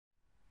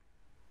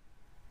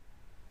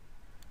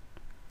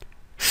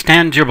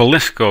Stan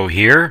Gibilisco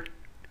here,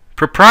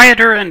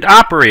 proprietor and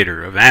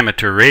operator of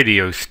amateur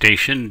radio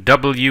station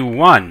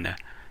W1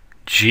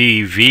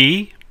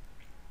 GV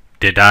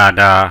da da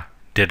da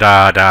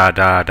da da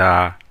da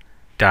da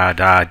da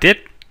da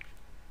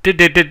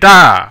dit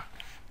da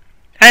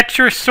at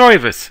your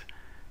service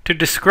to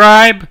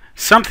describe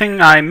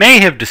something I may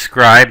have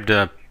described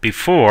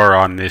before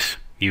on this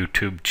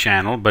YouTube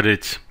channel, but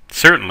it's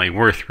certainly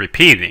worth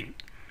repeating.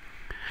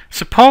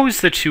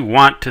 Suppose that you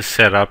want to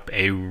set up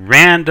a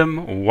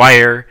random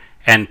wire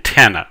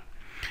antenna.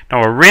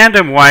 Now, a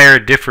random wire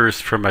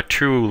differs from a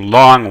true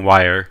long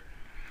wire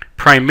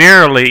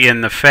primarily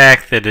in the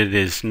fact that it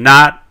is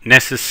not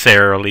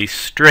necessarily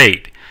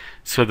straight.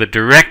 So the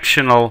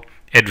directional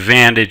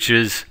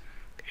advantages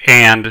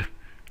and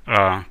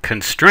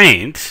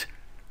constraints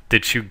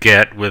that you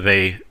get with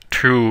a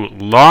true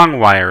long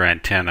wire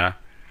antenna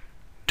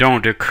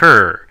don't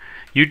occur.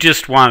 You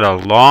just want a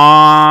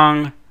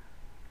long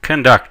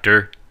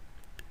conductor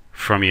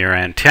from your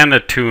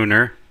antenna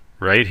tuner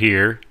right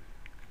here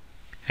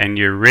and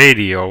your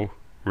radio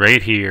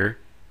right here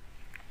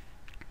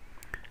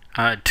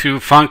to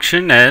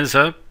function as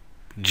a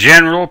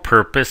general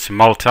purpose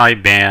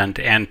multi-band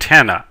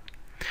antenna.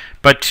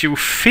 But you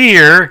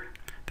fear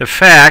the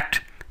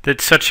fact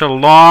that such a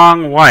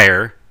long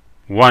wire,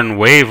 one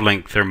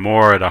wavelength or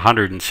more at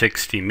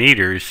 160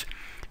 meters,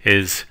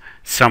 is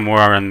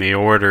somewhere in the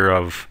order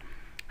of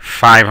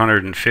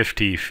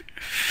 550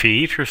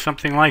 feet or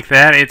something like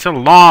that. It's a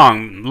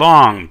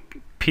long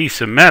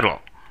piece of metal.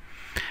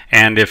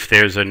 And if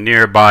there's a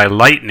nearby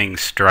lightning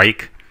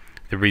strike,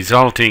 the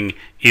resulting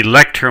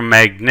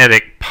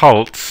electromagnetic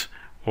pulse,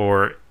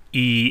 or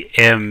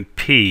EMP,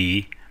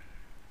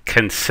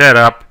 can set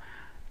up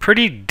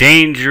pretty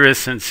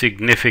dangerous and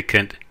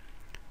significant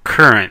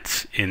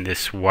currents in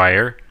this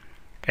wire,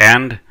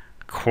 and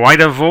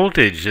quite a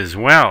voltage as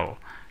well.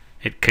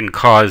 It can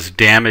cause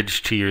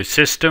damage to your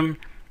system,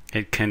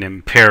 it can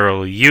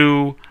imperil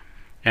you,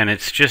 and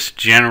it's just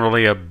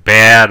generally a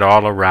bad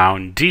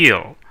all-around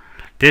deal.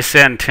 This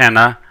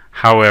antenna,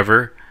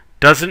 however,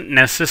 doesn't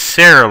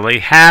necessarily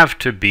have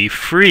to be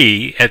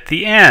free at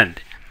the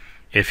end.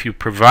 If you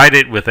provide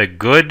it with a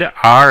good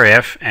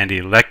RF and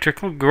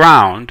electrical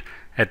ground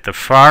at the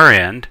far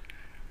end,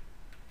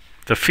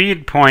 the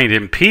feed point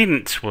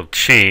impedance will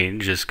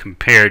change as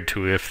compared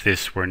to if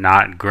this were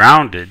not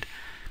grounded,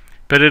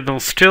 but it'll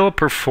still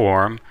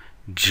perform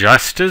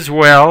just as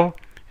well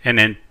and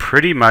in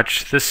pretty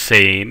much the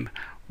same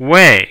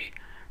way.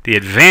 The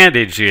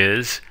advantage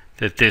is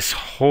that this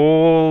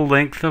whole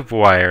length of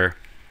wire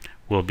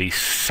will be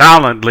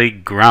solidly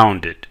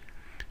grounded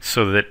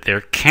so that there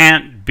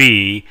can't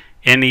be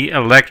any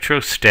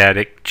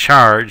electrostatic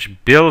charge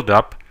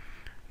buildup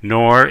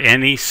nor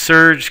any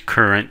surge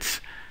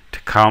currents to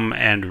come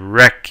and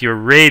wreck your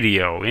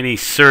radio. Any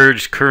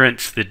surge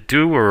currents that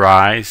do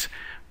arise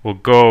will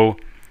go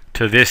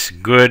to this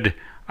good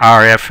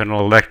RF and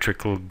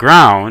electrical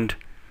ground.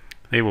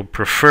 They will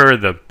prefer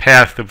the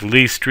path of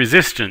least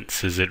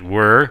resistance, as it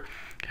were,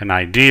 and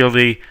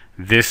ideally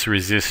this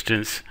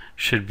resistance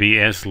should be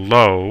as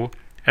low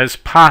as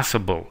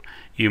possible.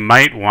 You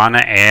might want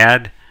to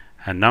add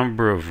a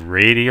number of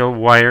radial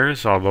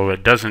wires, although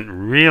it doesn't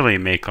really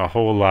make a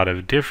whole lot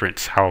of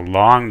difference how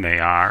long they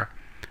are.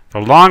 The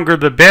longer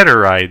the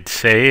better, I'd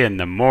say, and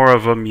the more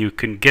of them you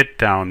can get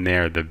down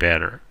there, the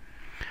better,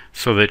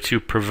 so that you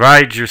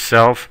provide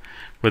yourself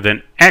with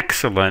an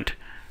excellent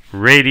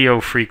radio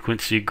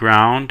frequency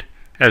ground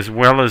as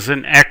well as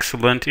an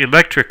excellent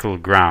electrical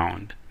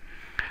ground.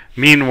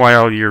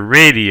 Meanwhile, your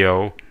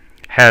radio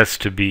has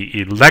to be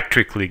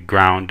electrically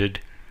grounded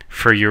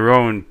for your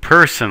own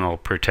personal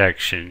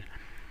protection,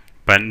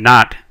 but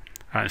not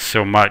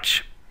so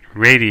much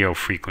radio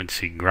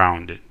frequency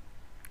grounded.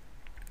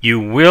 You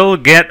will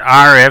get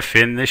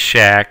RF in the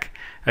shack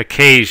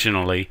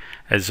occasionally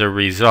as a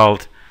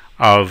result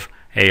of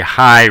a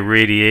high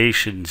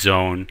radiation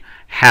zone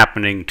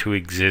happening to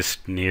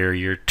exist near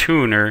your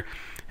tuner,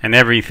 and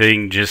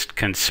everything just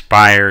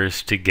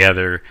conspires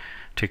together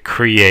to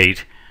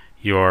create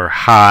your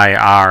high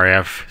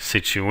RF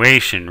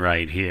situation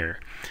right here.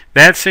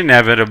 That's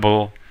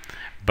inevitable,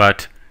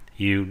 but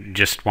you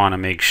just want to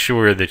make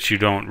sure that you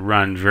don't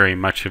run very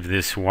much of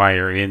this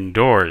wire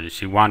indoors.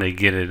 You want to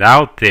get it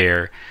out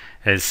there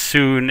as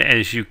soon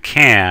as you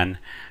can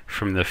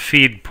from the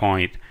feed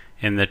point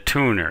in the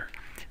tuner.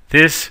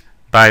 This,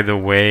 by the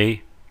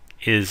way,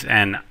 is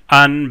an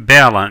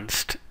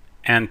unbalanced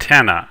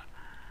antenna,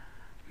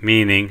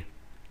 meaning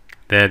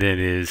that it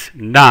is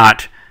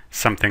not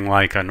something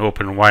like an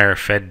open wire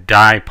fed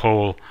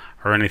dipole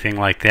or anything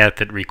like that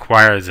that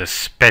requires a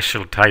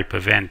special type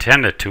of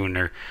antenna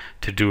tuner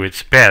to do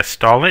its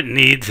best. All it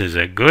needs is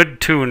a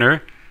good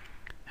tuner,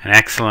 an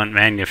excellent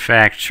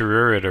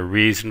manufacturer at a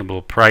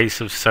reasonable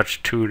price of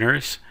such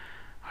tuners.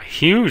 A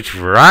huge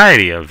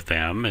variety of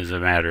them, as a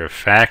matter of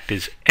fact,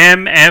 is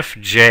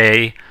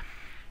MFJ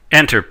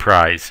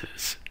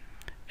Enterprises.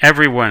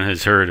 Everyone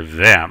has heard of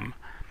them.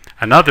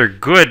 Another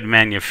good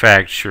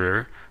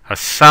manufacturer, a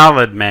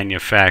solid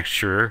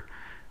manufacturer,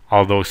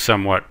 although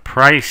somewhat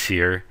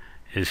pricier,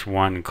 is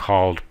one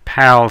called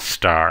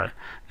PAL-STAR.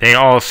 They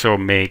also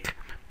make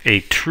a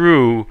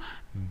true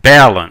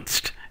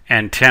balanced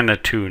antenna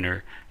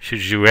tuner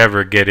should you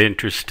ever get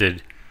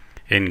interested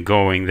in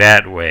going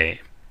that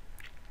way.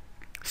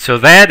 So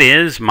that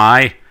is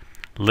my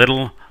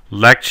little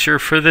lecture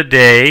for the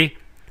day.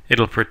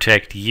 It'll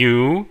protect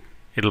you,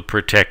 it'll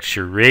protect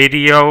your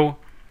radio,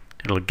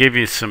 it'll give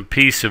you some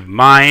peace of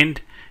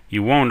mind.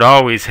 You won't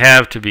always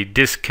have to be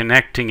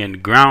disconnecting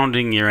and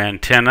grounding your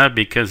antenna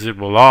because it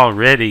will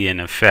already in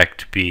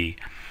effect be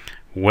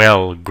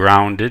well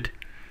grounded.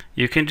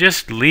 You can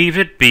just leave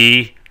it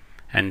be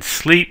and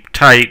sleep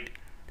tight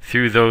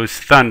through those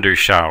thunder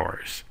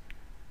showers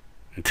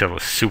until a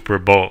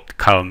superbolt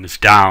comes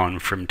down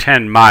from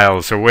 10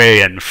 miles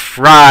away and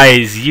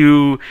fries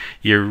you,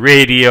 your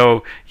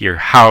radio, your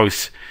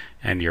house,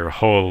 and your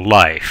whole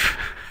life.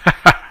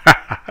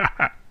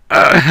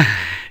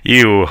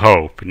 You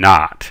hope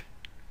not.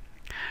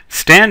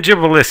 Stan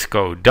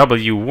Gibilisco,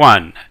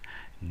 W1,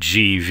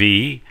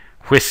 GV,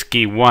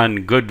 Whiskey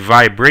 1 Good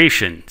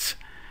Vibrations,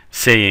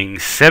 saying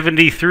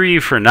 73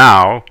 for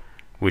now,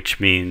 which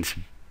means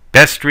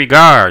best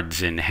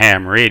regards in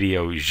ham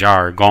radio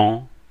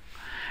jargon,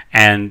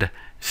 and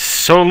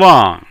so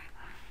long,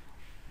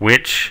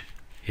 which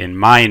in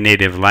my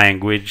native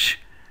language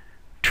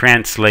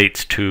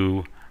translates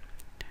to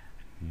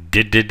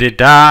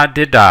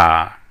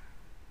da-da-da-da-da-da.